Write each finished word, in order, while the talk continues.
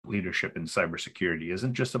leadership in cybersecurity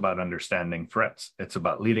isn't just about understanding threats. It's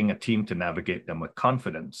about leading a team to navigate them with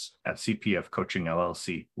confidence. At CPF Coaching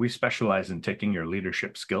LLC, we specialize in taking your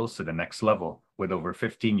leadership skills to the next level. With over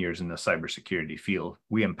 15 years in the cybersecurity field,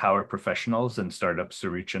 we empower professionals and startups to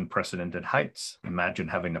reach unprecedented heights. Imagine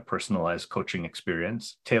having a personalized coaching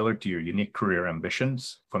experience tailored to your unique career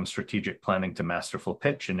ambitions. From strategic planning to masterful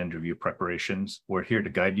pitch and interview preparations, we're here to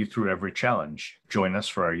guide you through every challenge. Join us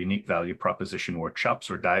for our unique value proposition workshops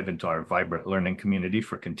or dive into our vibrant learning community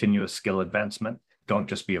for continuous skill advancement. Don't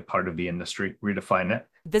just be a part of the industry, redefine it.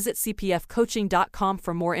 Visit cpfcoaching.com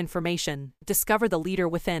for more information. Discover the leader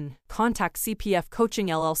within. Contact CPF Coaching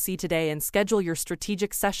LLC today and schedule your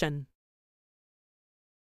strategic session.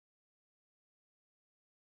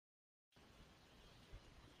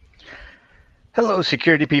 Hello,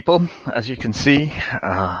 security people. As you can see,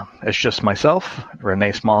 it's just myself.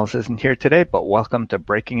 Renee Smalls isn't here today, but welcome to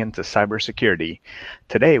Breaking into Cybersecurity.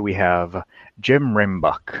 Today we have Jim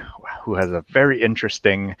Rabuck, who has a very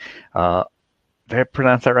interesting, did I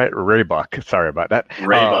pronounce that right? Rabuck. Sorry about that.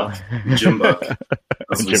 Rabuck. Jim Buck. That's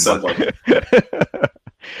what Jim it sounds Buck. like.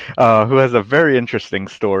 Who has a very interesting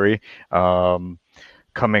story.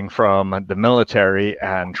 Coming from the military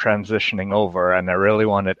and transitioning over, and I really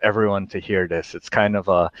wanted everyone to hear this. It's kind of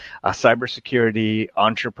a cybersecurity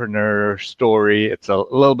entrepreneur story. It's a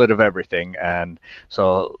little bit of everything, and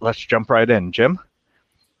so let's jump right in. Jim?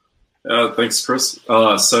 Thanks, Chris.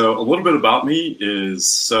 So a little bit about me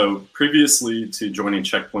is, so previously to joining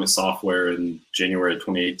Checkpoint Software in January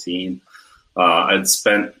 2018, I'd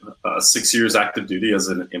spent 6 years active duty as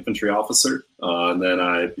an infantry officer, and then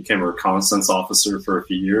I became a reconnaissance officer for a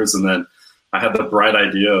few years, and then I had the bright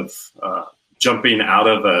idea of jumping out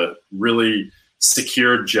of a really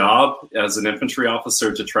secure job as an infantry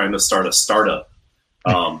officer to trying to start a startup.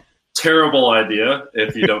 Terrible idea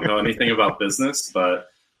if you don't know anything about business, but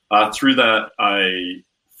through that, I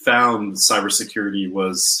found cybersecurity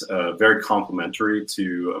was very complementary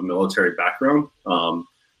to a military background.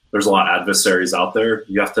 There's a lot of adversaries out there.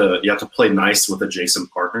 You have to play nice with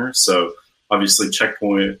adjacent partners. So obviously,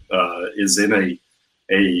 Checkpoint is in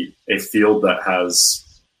a field that has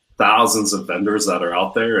thousands of vendors that are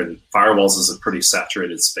out there, and firewalls is a pretty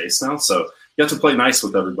saturated space now. So you have to play nice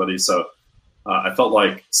with everybody. So I felt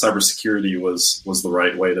like cybersecurity was the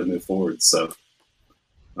right way to move forward. So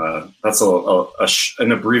that's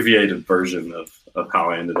an abbreviated version of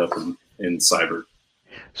how I ended up in cyber.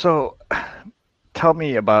 So tell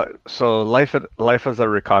me about life as a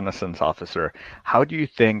reconnaissance officer. How do you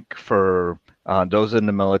think for those in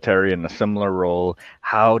the military in a similar role,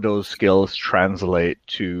 how those skills translate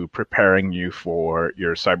to preparing you for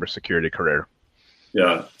your cybersecurity career?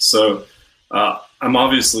 Yeah, so I'm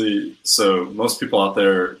obviously, so most people out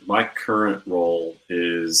there, my current role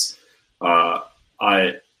is I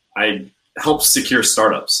help secure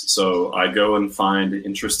startups. So I go and find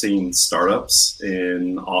interesting startups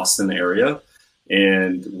in Austin area,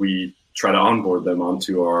 and we try to onboard them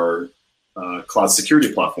onto our cloud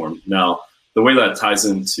security platform. Now, the way that ties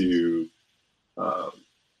into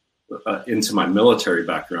my military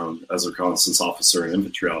background as a reconnaissance officer and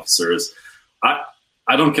infantry officer is I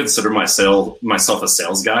don't consider myself a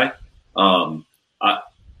sales guy.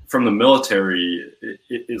 From the military,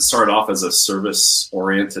 it started off as a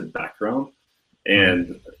service-oriented background,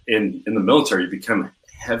 and in the military, you become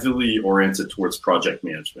heavily oriented towards project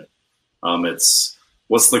management. It's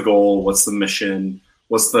what's the goal, what's the mission,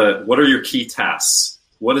 what are your key tasks,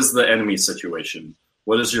 what is the enemy situation,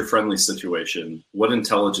 what is your friendly situation, what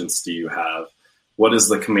intelligence do you have, what is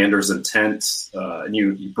the commander's intent, and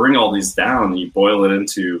you bring all these down and you boil it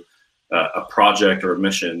into a project or a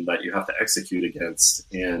mission that you have to execute against.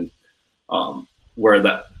 And where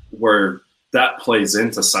that plays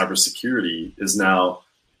into cybersecurity is now,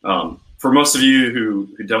 for most of you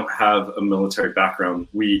who don't have a military background,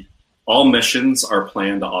 all missions are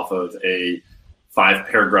planned off of a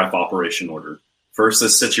 5-paragraph operation order. First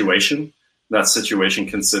is situation. That situation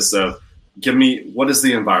consists of, give me, what is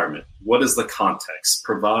the environment? What is the context?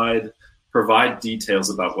 Provide details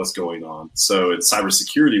about what's going on. So in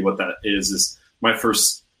cybersecurity, what that is my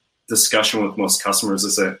first discussion with most customers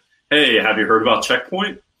is that, hey, have you heard about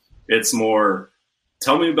Checkpoint? It's more,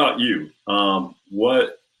 tell me about you.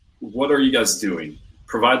 What are you guys doing?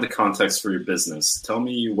 Provide the context for your business. Tell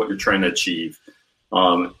me what you're trying to achieve.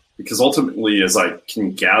 Because ultimately, as I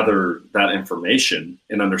can gather that information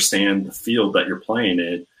and understand the field that you're playing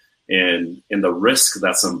in and the risk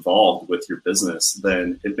that's involved with your business,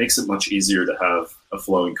 then it makes it much easier to have a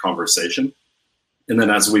flowing conversation. And then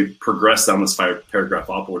as we progress down this 5-paragraph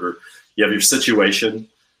op order, you have your situation,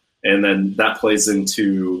 and then that plays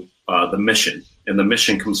into the mission. and the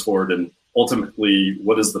mission comes forward, and ultimately,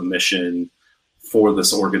 what is the mission for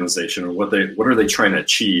this organization, or what are they trying to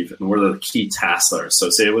achieve, and what are the key tasks that are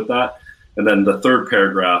associated with that? And then the third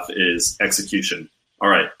paragraph is execution. All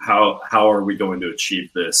right, how are we going to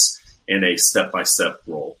achieve this in a step-by-step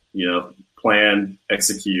role? Plan,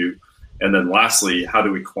 execute, and then lastly, how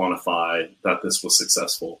do we quantify that this was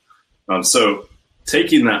successful? So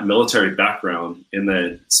taking that military background and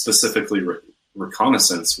then specifically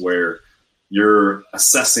reconnaissance, where you're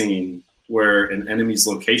assessing where an enemy's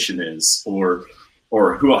location is, or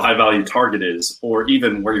who a high-value target is, or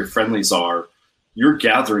even where your friendlies are, you're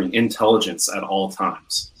gathering intelligence at all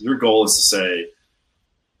times. Your goal is to say,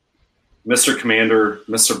 Mr. Commander,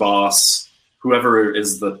 Mr. Boss, whoever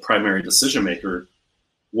is the primary decision maker,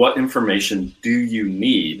 what information do you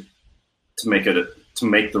need to make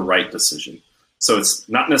the right decision? So it's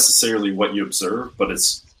not necessarily what you observe, but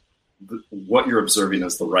it's what you're observing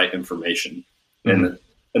as the right information. Mm-hmm.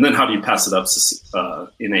 And then how do you pass it up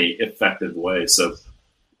in a effective way? So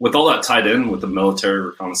with all that tied in with the military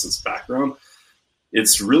reconnaissance background,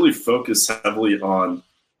 it's really focused heavily on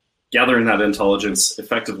gathering that intelligence,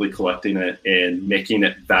 effectively collecting it, and making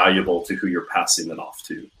it valuable to who you're passing it off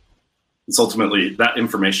to. It's ultimately that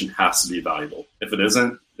information has to be valuable. If it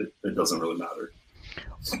isn't, it doesn't really matter.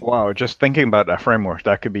 Wow, just thinking about that framework,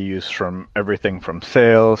 that could be used from everything from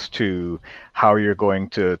sales to how you're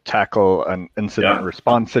going to tackle an incident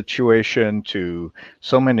response situation to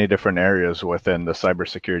so many different areas within the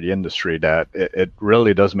cybersecurity industry that it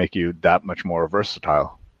really does make you that much more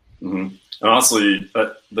versatile. Mm-hmm. And honestly,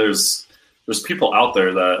 there's people out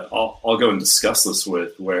there that I'll go and discuss this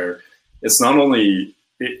with, where it's not only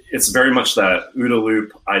it's very much that OODA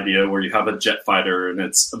loop idea where you have a jet fighter and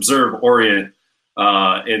it's observe, orient,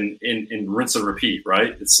 in rinse and repeat,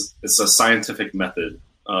 right? It's a scientific method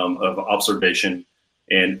of observation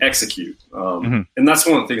and execute, and that's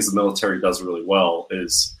one of the things the military does really well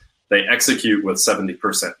is they execute with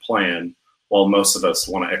 70% plan, while most of us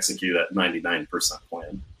want to execute at 99%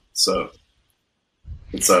 plan. So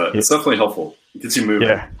it's definitely helpful. It gets you moving.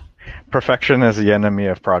 Yeah, perfection is the enemy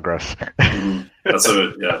of progress. That's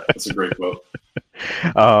a great quote.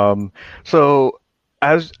 So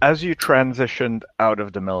as you transitioned out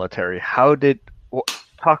of the military,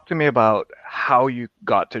 talk to me about how you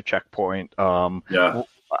got to Checkpoint? How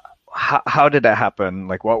did that happen?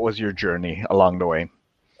 Like, what was your journey along the way?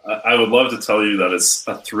 I would love to tell you that it's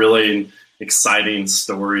a thrilling, exciting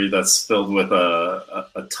story that's filled with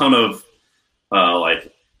a ton of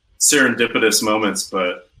serendipitous moments.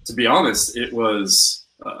 But to be honest, it was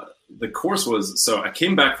the course was, so I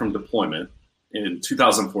came back from deployment in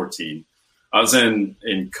 2014. I was in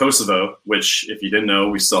Kosovo, which, if you didn't know,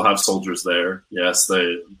 we still have soldiers there. Yes,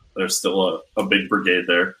 there's still a big brigade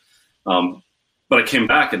there. But I came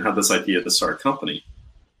back and had this idea to start a company.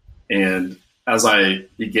 And as I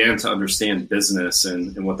began to understand business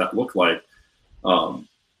and what that looked like,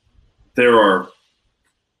 there are,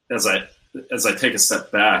 as I take a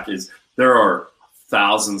step back, there are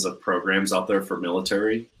thousands of programs out there for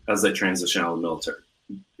military as they transition out of the military.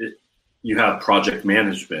 You have project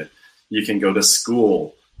management. You can go to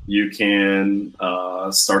school. You can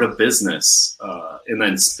start a business. And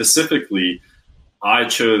then specifically, I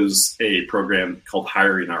chose a program called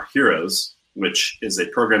Hiring Our Heroes, which is a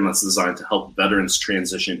program that's designed to help veterans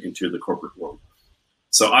transition into the corporate world.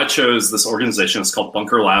 So I chose this organization. It's called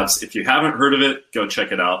Bunker Labs. If you haven't heard of it, go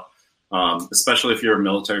check it out. Especially if you're a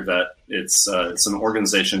military vet, it's an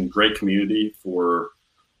organization, great community for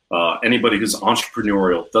anybody who's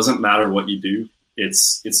entrepreneurial. Doesn't matter what you do.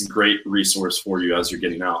 It's a great resource for you as you're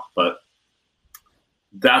getting out. But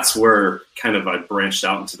that's where kind of I branched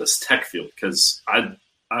out into this tech field, because I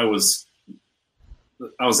was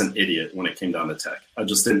an idiot when it came down to tech. I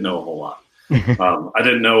just didn't know a whole lot. I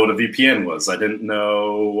didn't know what a VPN was. I didn't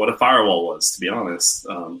know what a firewall was, to be honest.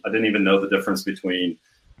 I didn't even know the difference between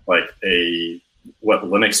what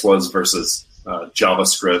Linux was versus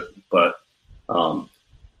JavaScript. But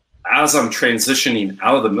as I'm transitioning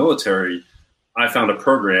out of the military, I found a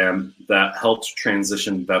program that helped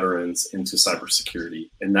transition veterans into cybersecurity,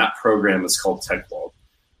 and that program is called TechVault.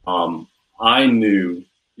 I knew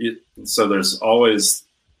it, so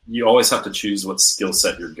you always have to choose what skill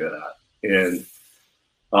set you're good at. And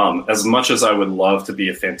as much as I would love to be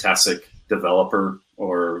a fantastic developer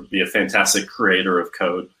or be a fantastic creator of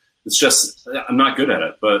code, it's just I'm not good at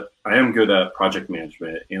it. But I am good at project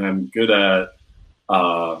management, and I'm good at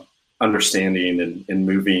understanding and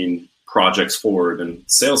moving projects forward, and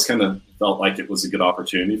sales kind of felt like it was a good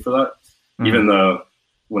opportunity for that. Even though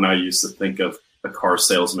when I used to think of a car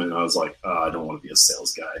salesman, I was like, I don't want to be a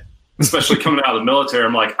sales guy. especially coming out of the military.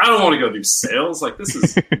 I'm like, I don't want to go do sales. Like, this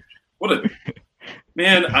is what a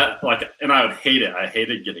man. I would hate it. I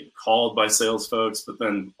hated getting called by sales folks, but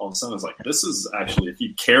then all of a sudden I was like, this is actually, if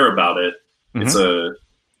you care about it,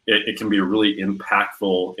 it can be a really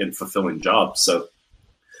impactful and fulfilling job. So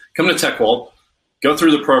come to TechWall, go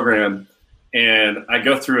through the program, and I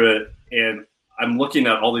go through it, and I'm looking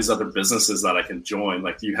at all these other businesses that I can join.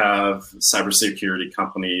 Like, you have cybersecurity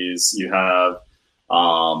companies, you have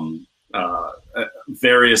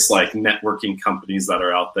various like networking companies that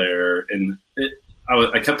are out there. And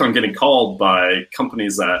I kept on getting called by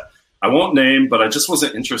companies that I won't name, but I just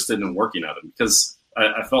wasn't interested in working at them because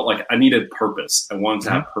I felt like I needed purpose. I wanted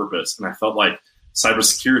to have purpose. And I felt like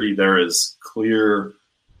cybersecurity, there is clear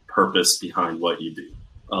purpose behind what you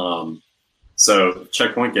do. So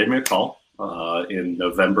Checkpoint gave me a call in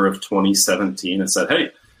November of 2017 and said,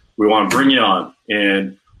 hey, we want to bring you on,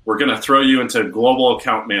 and we're going to throw you into global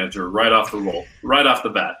account manager right off the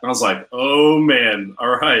bat. And I was like, oh man,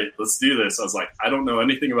 all right, let's do this. I was like, I don't know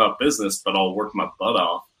anything about business, but I'll work my butt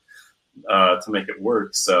off to make it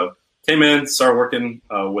work. So came in, started working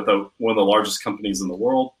with one of the largest companies in the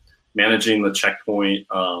world, managing the Checkpoint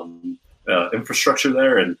infrastructure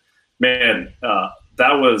there. And man,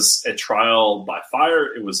 that was a trial by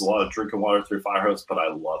fire. It was a lot of drinking water through fire hose, but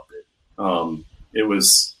I loved it. I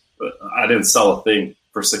didn't sell a thing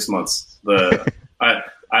for 6 months. The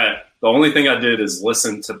only thing I did is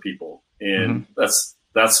listen to people, and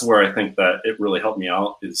that's where I think that it really helped me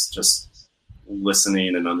out, is just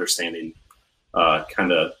listening and understanding.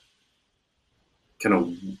 Kind of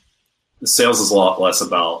sales is a lot less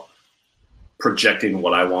about projecting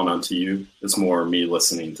what I want onto you. It's more me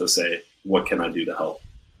listening to say, what can I do to help?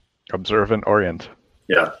 Observe and orient.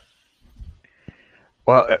 Yeah.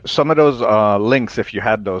 Well, some of those links, if you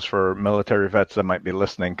had those for military vets that might be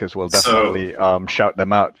listening, because we'll definitely shout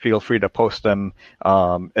them out. Feel free to post them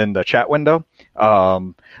in the chat window.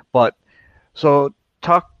 But so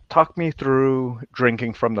talk me through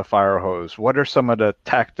drinking from the fire hose. What are some of the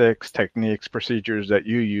tactics, techniques, procedures that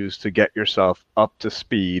you use to get yourself up to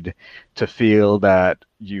speed to feel that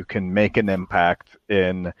you can make an impact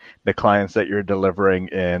in the clients that you're delivering,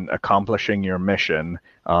 in accomplishing your mission?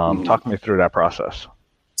 Talk me through that process.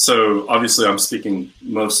 So obviously I'm speaking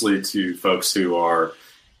mostly to folks who are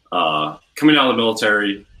coming out of the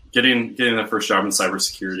military, getting their first job in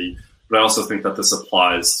cybersecurity. But I also think that this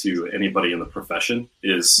applies to anybody in the profession.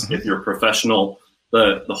 Is if you're a professional,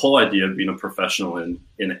 the whole idea of being a professional in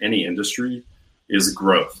any industry is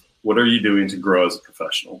growth. What are you doing to grow as a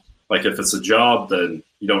professional? Like, if it's a job, then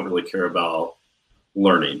you don't really care about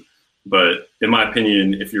learning. But in my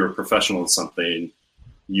opinion, if you're a professional in something,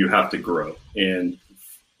 you have to grow. And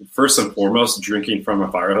first and foremost, drinking from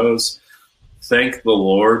a fire hose, thank the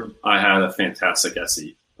Lord, I had a fantastic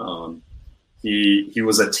SE. He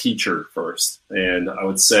was a teacher first. And I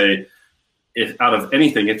would say, if out of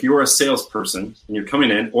anything, if you're a salesperson and you're coming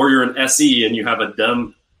in, or you're an SE and you have a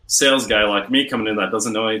dumb sales guy like me coming in that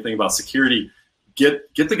doesn't know anything about security, get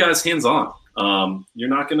the guys hands on. You're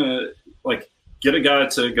not going to get a guy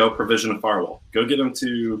to go provision a firewall. Go get him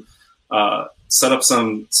to set up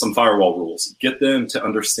some firewall rules. Get them to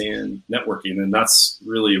understand networking, and that's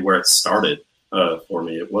really where it started for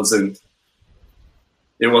me. It wasn't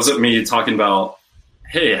me talking about,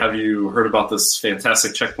 hey, have you heard about this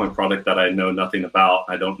fantastic Checkpoint product that I know nothing about?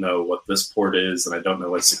 I don't know what this port is, and I don't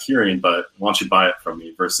know what's securing, but why don't you buy it from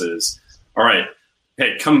me? Versus, all right,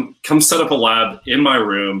 hey, come set up a lab in my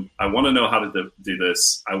room. I want to know how to do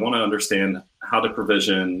this. I want to understand how to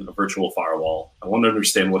provision a virtual firewall. I want to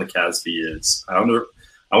understand what a CASB is. I want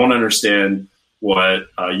to understand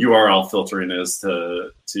what URL filtering is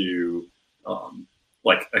to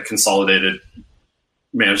like a consolidated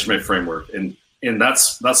management framework. And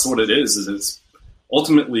that's what it is it's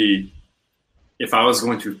ultimately, if I was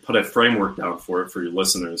going to put a framework down for it for your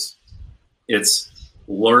listeners, it's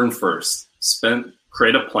learn first,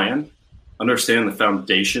 create a plan, understand the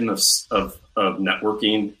foundation of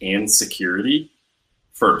networking and security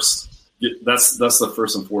first. That's the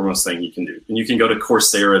first and foremost thing you can do. And you can go to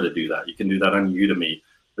Coursera to do that. You can do that on Udemy.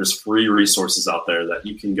 There's free resources out there that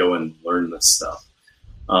you can go and learn this stuff.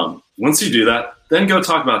 Once you do that, then go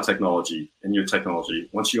talk about technology and your technology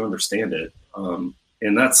once you understand it. And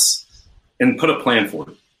put a plan for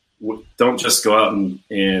it. Don't just go out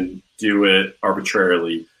and do it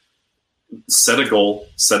arbitrarily. Set a goal,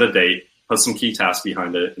 set a date, put some key tasks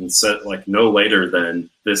behind it, and set no later than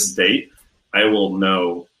this date, I will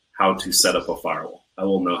know how to set up a firewall. I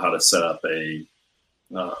will know how to set up a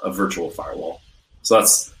virtual firewall. So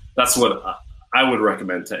that's what I would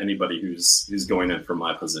recommend to anybody who's going in for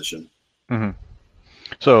my position. Mm-hmm.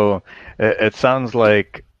 So it sounds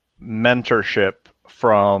like mentorship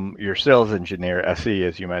from your sales engineer, SE,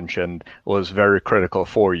 as you mentioned, was very critical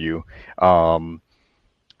for you.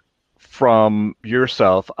 From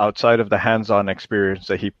yourself, outside of the hands-on experience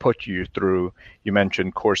that he put you through, you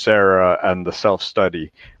mentioned Coursera and the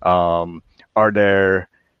self-study.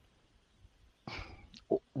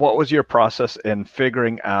 What was your process in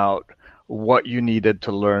figuring out what you needed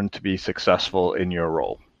to learn to be successful in your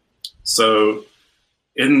role? So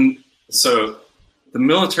the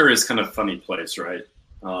military is kind of a funny place, right?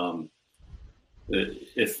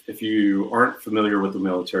 If you aren't familiar with the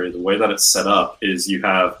military, the way that it's set up is you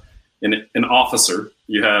have an officer,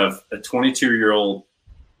 you have a 22-year-old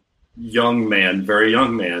young man, very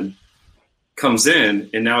young man, comes in,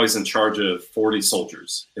 and now he's in charge of 40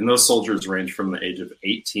 soldiers. And those soldiers range from the age of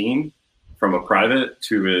 18, from a private,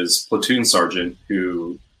 to his platoon sergeant,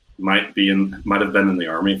 who might have been in the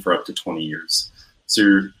Army for up to 20 years.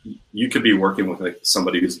 So you could be working with like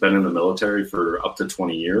somebody who's been in the military for up to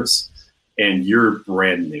 20 years, and you're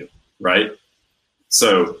brand new, right?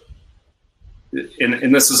 So,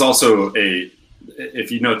 and this is also if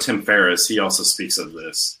you know Tim Ferriss, he also speaks of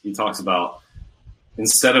this. He talks about,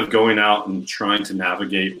 instead of going out and trying to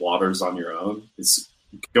navigate waters on your own, it's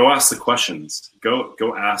go ask the questions.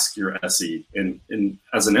 Go ask your SE. And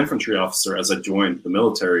as an infantry officer, as I joined the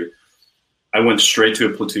military, I went straight to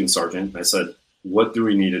a platoon sergeant. I said, what do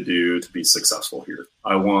we need to do to be successful here?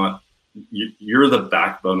 You're the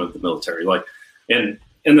backbone of the military. And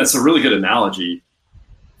that's a really good analogy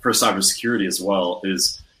for cybersecurity as well,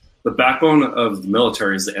 is the backbone of the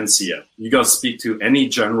military is the NCO. You go speak to any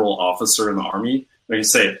general officer in the Army, and you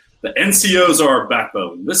say, the NCOs are our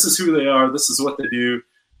backbone. This is who they are. This is what they do.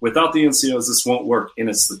 Without the NCOs, this won't work. And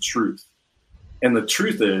it's the truth. And the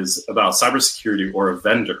truth is about cybersecurity or a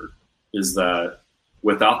vendor is that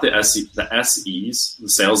without the SEs, the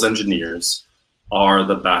sales engineers, are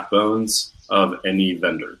the backbones of any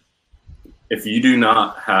vendor. If you do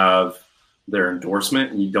not have their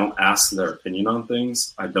endorsement and you don't ask their opinion on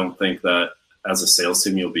things, I don't think that as a sales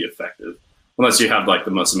team you'll be effective. Unless you have like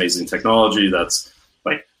the most amazing technology that's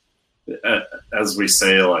like, as we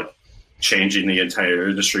say, like changing the entire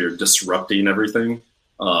industry or disrupting everything.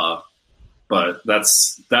 But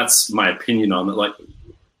that's my opinion on it. Like,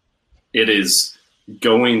 it is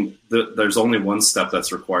there's only one step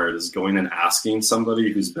that's required, is going and asking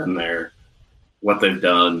somebody who's been there what they've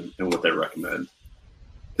done and what they recommend.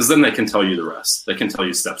 Because then they can tell you the rest. They can tell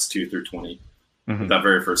you steps 2 through 20. Mm-hmm. That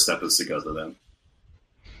very first step is to go to them.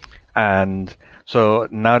 And so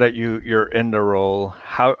now that you're in the role,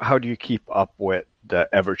 how do you keep up with the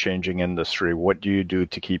ever-changing industry? What do you do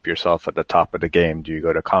to keep yourself at the top of the game? Do you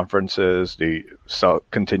go to conferences? Do you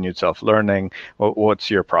continued self-learning? What's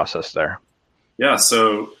your process there? Yeah,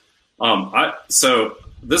 so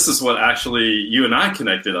this is what actually you and I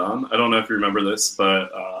connected on. I don't know if you remember this,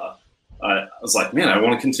 but I was like, man, I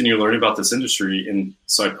want to continue learning about this industry. And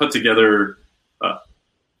so I put together, have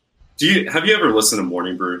you ever listened to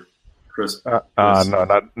Morning Brew, Chris? No,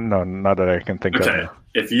 not that I can think of. Okay.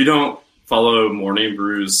 If you don't follow Morning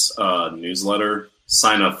Brew's newsletter,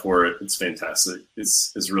 sign up for it. It's fantastic.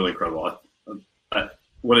 It's really incredible.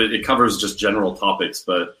 It covers just general topics,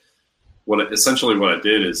 but essentially what I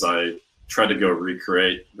did is I tried to go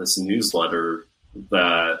recreate this newsletter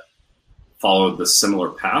that followed the similar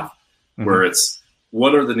path, mm-hmm. where it's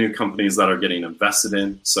what are the new companies that are getting invested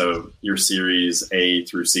in. So your Series A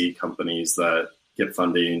through C companies that get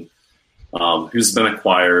funding, who's been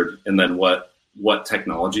acquired, and then what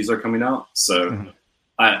technologies are coming out. So mm-hmm.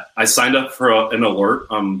 I signed up for an alert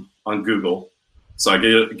on Google. So I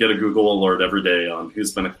get a Google alert every day on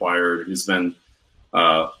who's been acquired, who's been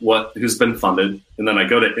funded. And then I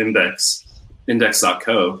go to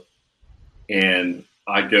index.co, and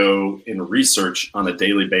I go and research on a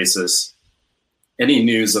daily basis any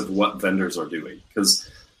news of what vendors are doing. Because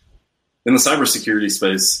in the cybersecurity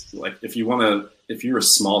space, like if you're a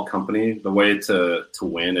small company, the way to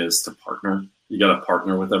win is to partner. You got to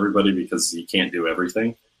partner with everybody because you can't do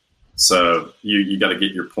everything. So you got to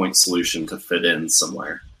get your point solution to fit in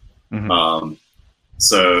somewhere. Mm-hmm.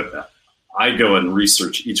 So I go and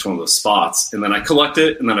research each one of those spots, and then I collect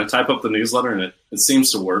it, and then I type up the newsletter, and it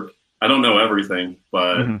seems to work. I don't know everything,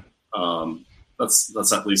 but mm-hmm.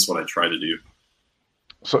 That's at least what I try to do.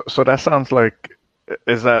 So that sounds like,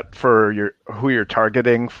 is that for who you're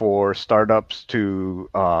targeting for startups to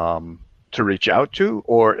reach out to,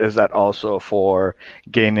 or is that also for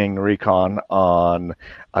gaining recon on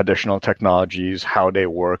additional technologies, how they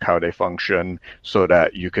work, how they function, so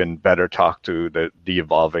that you can better talk to the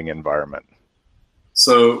evolving environment?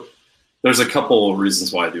 So there's a couple of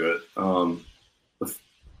reasons why I do it.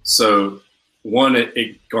 So one,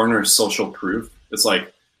 it garners social proof. It's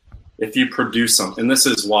like if you produce something, and this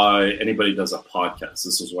is why anybody does a podcast.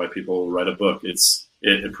 This is why people write a book.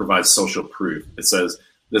 It provides social proof. It says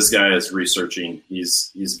this guy is researching.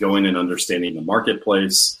 He's going and understanding the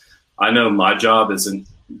marketplace. I know my job isn't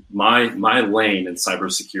my lane in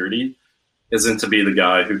cybersecurity isn't to be the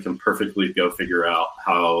guy who can perfectly go figure out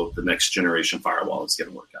how the next generation firewall is going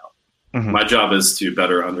to work out. Mm-hmm. My job is to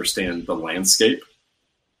better understand the landscape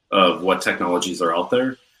of what technologies are out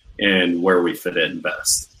there and where we fit in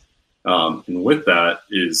best. And with that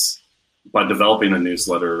is by developing a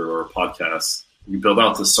newsletter or a podcast, you build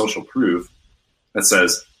out this social proof that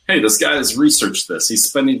says, hey, this guy has researched this. He's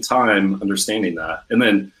spending time understanding that. And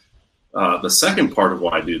then the second part of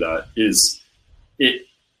why I do that is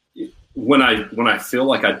when I feel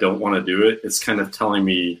like I don't want to do it, it's kind of telling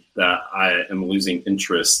me that I am losing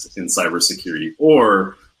interest in cybersecurity,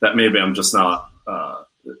 or that maybe I'm just not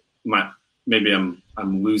maybe I'm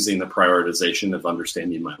losing the prioritization of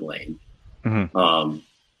understanding my lane. Mm-hmm.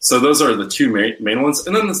 So those are the two main ones.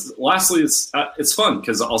 And then lastly, it's fun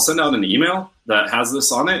because I'll send out an email that has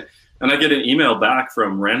this on it, and I get an email back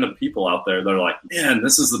from random people out there that are like, man,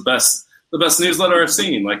 this is the best newsletter I've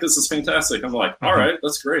seen. Like, this is fantastic. I'm like, all right,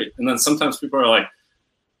 that's great. And then sometimes people are like,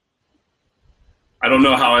 I don't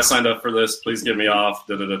know how I signed up for this. Please get me off.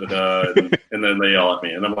 And then they yell at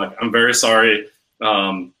me. And I'm like, I'm very sorry.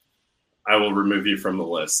 I will remove you from the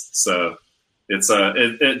list. So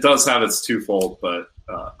it does have its twofold, but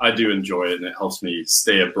I do enjoy it, and it helps me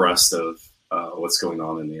stay abreast of what's going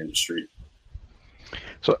on in the industry.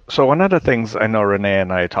 So one of the things I know Renee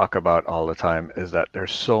and I talk about all the time is that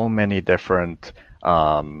there's so many different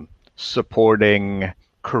supporting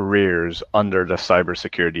careers under the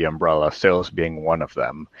cybersecurity umbrella, sales being one of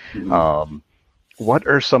them. Mm-hmm. What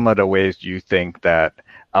are some of the ways you think that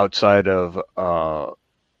outside of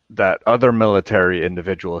that other military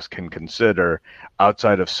individuals can consider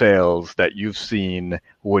outside of sales that you've seen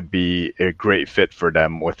would be a great fit for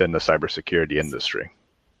them within the cybersecurity industry?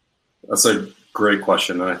 That's a great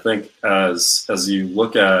question. And I think as you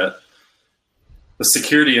look at the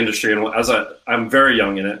security industry, and as I'm very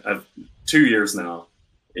young in it, I've 2 years now,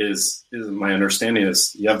 is my understanding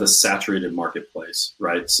is you have this saturated marketplace,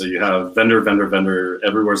 right? So you have vendor,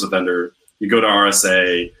 everywhere's a vendor. You go to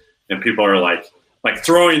RSA and people are like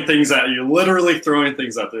throwing things at you, literally throwing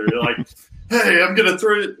things out there. You're like, hey,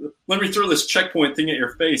 let me throw this checkpoint thing at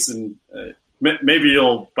your face, and maybe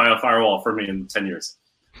you'll buy a firewall for me in 10 years.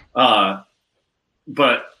 But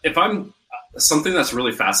if something that's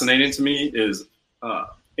really fascinating to me is,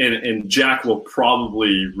 and Jack will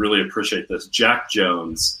probably really appreciate this, Jack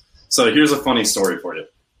Jones. So here's a funny story for you.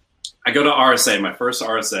 I go to RSA, my first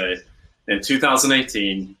RSA in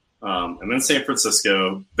 2018. I'm in San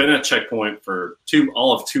Francisco, been at Checkpoint for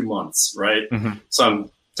all of 2 months, right? Mm-hmm. So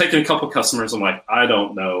I'm taking a couple customers. I'm like, I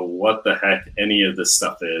don't know what the heck any of this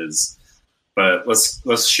stuff is, but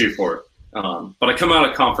let's shoot for it. But I come out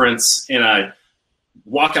of conference and I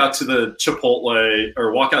walk out to the Chipotle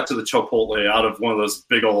out of one of those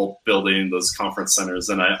big old buildings, those conference centers.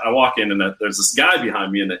 And I walk in and there's this guy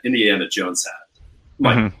behind me in an Indiana Jones hat. I'm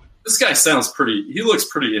like, mm-hmm. This guy he looks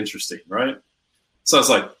pretty interesting, right? So I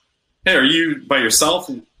was like, hey, are you by yourself?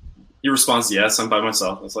 And he responds, yes, I'm by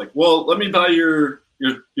myself. I was like, well, let me buy your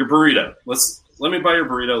burrito. Let me buy your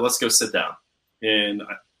burrito. Let's go sit down. And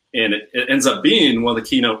it ends up being one of the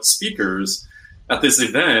keynote speakers at this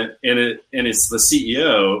event, and it's the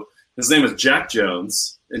CEO. His name is Jack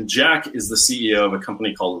Jones, and Jack is the CEO of a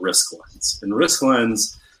company called RiskLens. And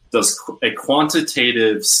RiskLens does a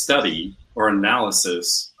quantitative study or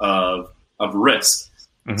analysis of risk.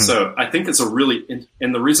 Mm-hmm. So I think it's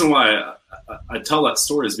and the reason why I tell that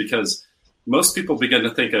story is because most people begin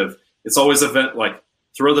to think of it's always like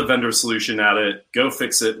throw the vendor solution at it, go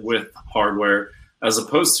fix it with hardware, as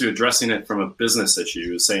opposed to addressing it from a business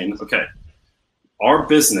issue, saying, okay, our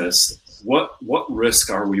business, what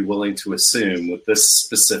risk are we willing to assume with this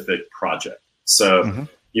specific project? So mm-hmm.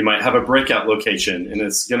 You might have a breakout location, and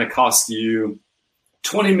it's going to cost you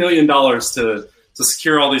 $20 million to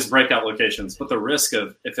secure all these breakout locations, but the risk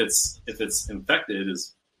of if it's infected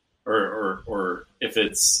is, or if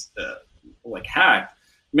it's like hacked,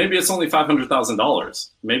 maybe it's only $500,000,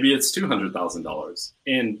 maybe it's $200,000,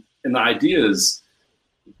 and the idea is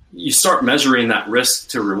you start measuring that risk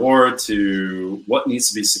to reward to what needs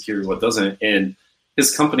to be secured, what doesn't, and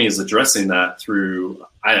his company is addressing that through,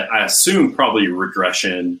 I assume, probably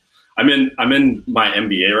regression. I'm in my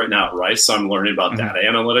MBA right now at Rice, so I'm learning about mm-hmm. data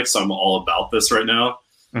analytics. So I'm all about this right now.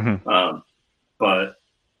 Mm-hmm. But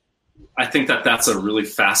I think that that's a really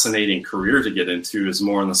fascinating career to get into, is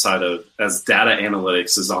more on the side of, as data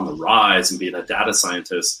analytics is on the rise and being a data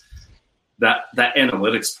scientist, that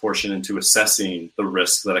analytics portion into assessing the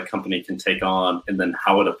risk that a company can take on and then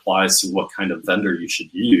how it applies to what kind of vendor you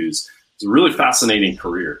should use. It's a really fascinating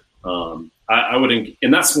career. I would,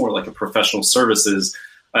 and that's more like a professional services,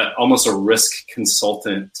 almost a risk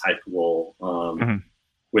consultant type role,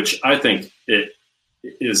 which I think it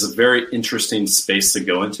is a very interesting space to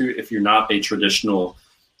go into if you're not a traditional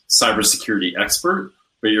cybersecurity expert,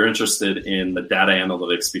 but you're interested in the data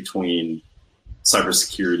analytics between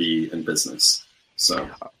cybersecurity and business. So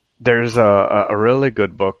there's a really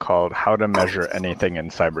good book called How to Measure Anything in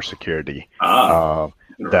Cybersecurity.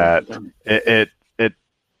 That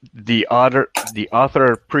the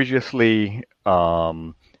author previously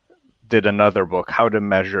did another book, How to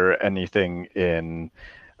Measure Anything in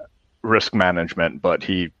Risk Management, but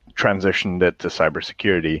he transitioned it to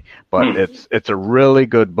cybersecurity. But it's a really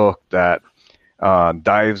good book that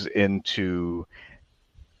dives into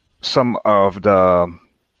some of the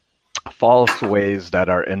false ways that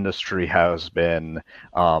our industry has been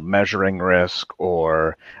measuring risk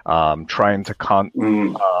or trying to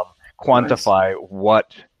quantify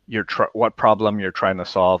what problem you're trying to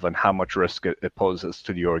solve and how much risk it poses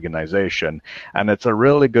to the organization. And it's a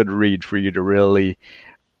really good read for you to really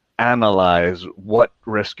analyze what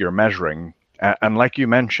risk you're measuring. And like you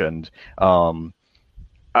mentioned,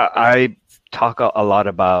 I talk a lot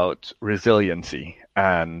about resiliency.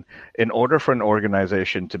 And in order for an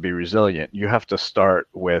organization to be resilient, you have to start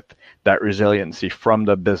with that resiliency from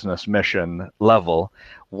the business mission level,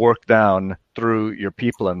 work down through your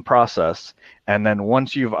people and process. And then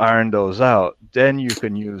once you've ironed those out, then you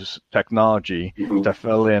can use technology to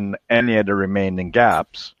fill in any of the remaining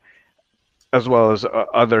gaps, as well as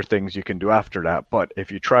other things you can do after that. But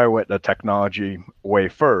if you try with the technology way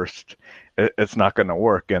first, it's not going to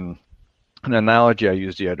work. And an analogy I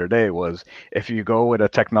used the other day was, if you go with a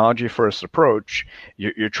technology first approach,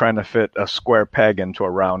 you're trying to fit a square peg into a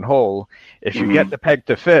round hole. If you get the peg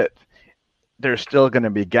to fit, there's still going to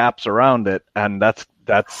be gaps around it. And that's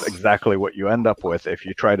exactly what you end up with if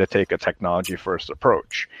you try to take a technology first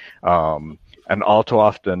approach. And all too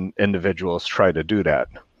often individuals try to do that.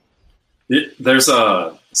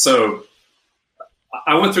 So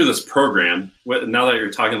I went through this program. Now that you're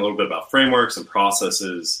talking a little bit about frameworks and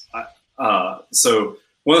processes, so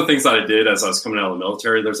one of the things that I did as I was coming out of the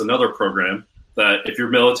military, there's another program that if you're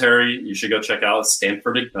military, you should go check out. It's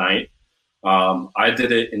Stanford Ignite. I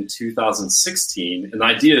did it in 2016. And the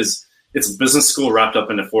idea is, it's a business school wrapped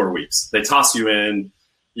up into 4 weeks. They toss you in,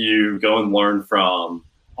 you go and learn from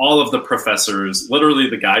all of the professors. Literally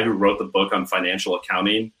the guy who wrote the book on financial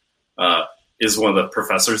accounting is one of the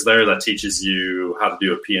professors there that teaches you how to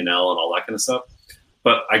do a P&L and all that kind of stuff.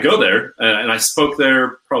 But I go there, and I spoke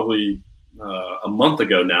there probably a month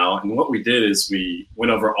ago now. And what we did is we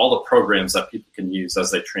went over all the programs that people can use as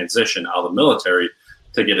they transition out of the military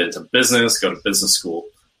to get into business, go to business school.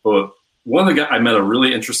 But one of the guys, I met a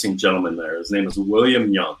really interesting gentleman there. His name is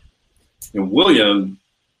William Young. And William,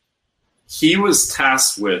 he was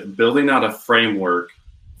tasked with building out a framework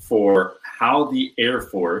for how the Air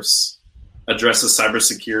Force addresses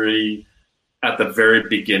cybersecurity at the very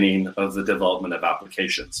beginning of the development of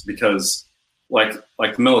applications. Because like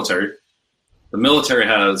the military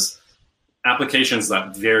has applications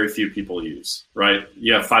that very few people use, right?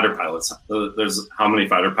 You have fighter pilots. There's how many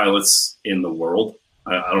fighter pilots in the world?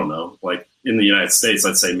 I don't know. Like in the United States,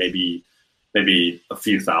 I'd say maybe a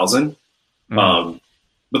few thousand.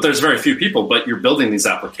 But there's very few people, but you're building these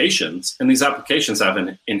applications, and these applications have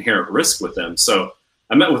an inherent risk with them. So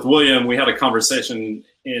I met with William, we had a conversation,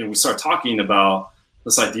 and we started talking about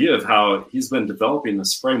this idea of how he's been developing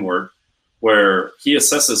this framework where he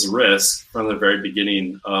assesses risk from the very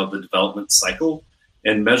beginning of the development cycle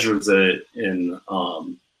and measures it in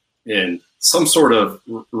some sort of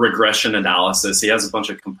regression analysis. He has a bunch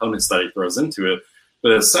of components that he throws into it, but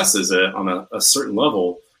assesses it on a certain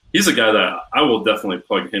level. He's a guy that I will definitely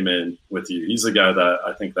plug him in with you. He's a guy that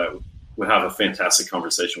I think that would have a fantastic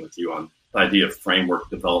conversation with you on the idea of framework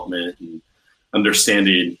development and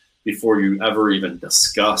understanding before you ever even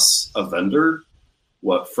discuss a vendor,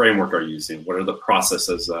 what framework are you using? What are the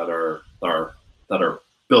processes that are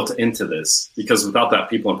built into this? Because without that,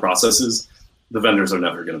 people and processes, the vendors are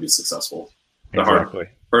never going to be successful. Exactly.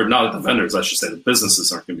 Or not the vendors, I should say, the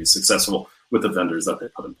businesses aren't going to be successful with the vendors that they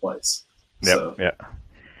put in place. Yep. So. Yeah.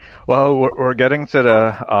 Well, we're getting to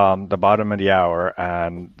the bottom of the hour,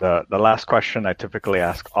 and the last question I typically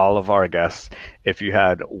ask all of our guests: if you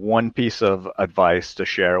had one piece of advice to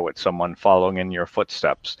share with someone following in your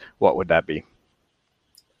footsteps, what would that be?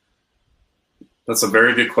 That's a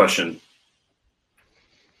very good question.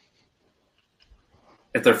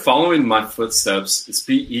 If they're following my footsteps, it's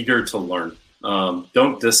be eager to learn.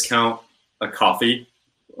 Don't discount a coffee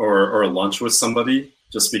or a lunch with somebody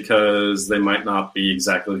just because they might not be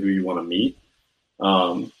exactly who you want to meet.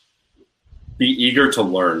 Be eager to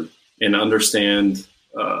learn and understand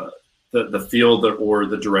the field or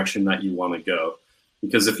the direction that you want to go.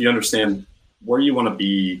 Because if you understand where you want to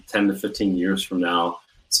be 10 to 15 years from now,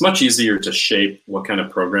 it's much easier to shape what kind of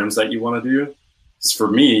programs that you want to do. Because for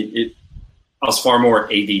me, I was far more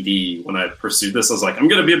ADD when I pursued this. I was like, I'm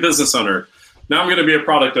going to be a business owner. Now I'm going to be a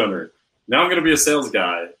product owner. Now I'm going to be a sales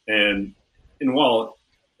guy. And while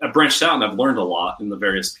I've branched out and I've learned a lot in the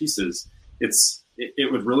various pieces,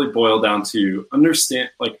 it would really boil down to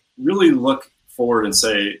understand, like really look forward and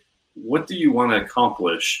say, what do you want to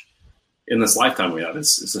accomplish in this lifetime we have?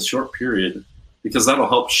 It's a short period, because that'll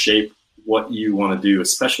help shape what you want to do,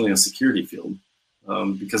 especially in the security field.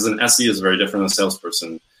 Because an SE is very different than a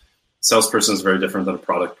salesperson. Salesperson is very different than a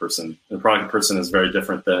product person. And a product person is very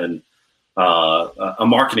different than a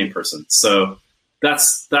marketing person. So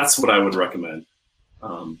that's what I would recommend.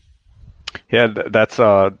 That's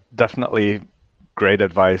definitely great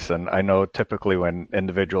advice. And I know typically when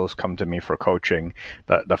individuals come to me for coaching,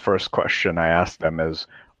 the first question I ask them is,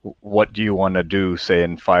 what do you want to do, say,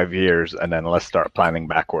 in 5 years? And then let's start planning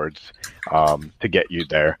backwards to get you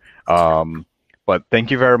there. But thank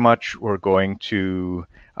you very much. We're going to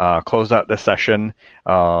close out this session.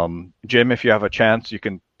 Jim, if you have a chance, you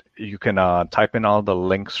can type in all the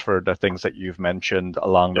links for the things that you've mentioned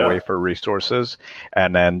along the way for resources.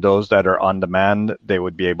 And then those that are on demand, they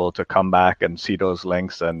would be able to come back and see those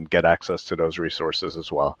links and get access to those resources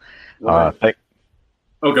as well. Right.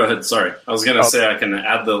 Go ahead. Sorry. I was going to say I can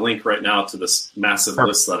add the link right now to this massive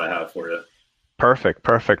list that I have for you.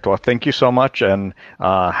 Perfect. Well, thank you so much, and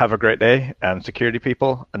have a great day. And security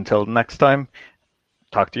people, until next time,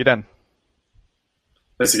 talk to you then.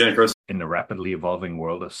 Thanks again, Chris. In the rapidly evolving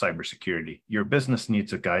world of cybersecurity, your business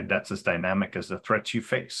needs a guide that's as dynamic as the threats you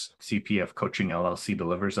face. CPF Coaching LLC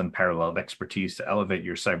delivers unparalleled expertise to elevate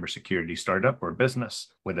your cybersecurity startup or business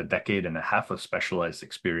with a decade and a half of specialized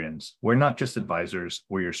experience. We're not just advisors,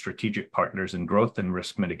 we're your strategic partners in growth and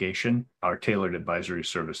risk mitigation. Our tailored advisory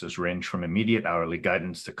services range from immediate hourly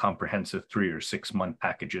guidance to comprehensive 3 or 6 month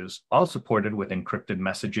packages, all supported with encrypted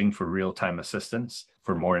messaging for real-time assistance.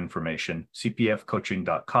 For more information,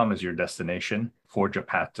 cpfcoaching.com is your destination. Forge a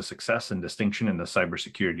path to success and distinction in the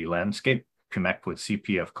cybersecurity landscape. Connect with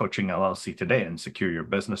CPF Coaching LLC today and secure your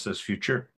business's future.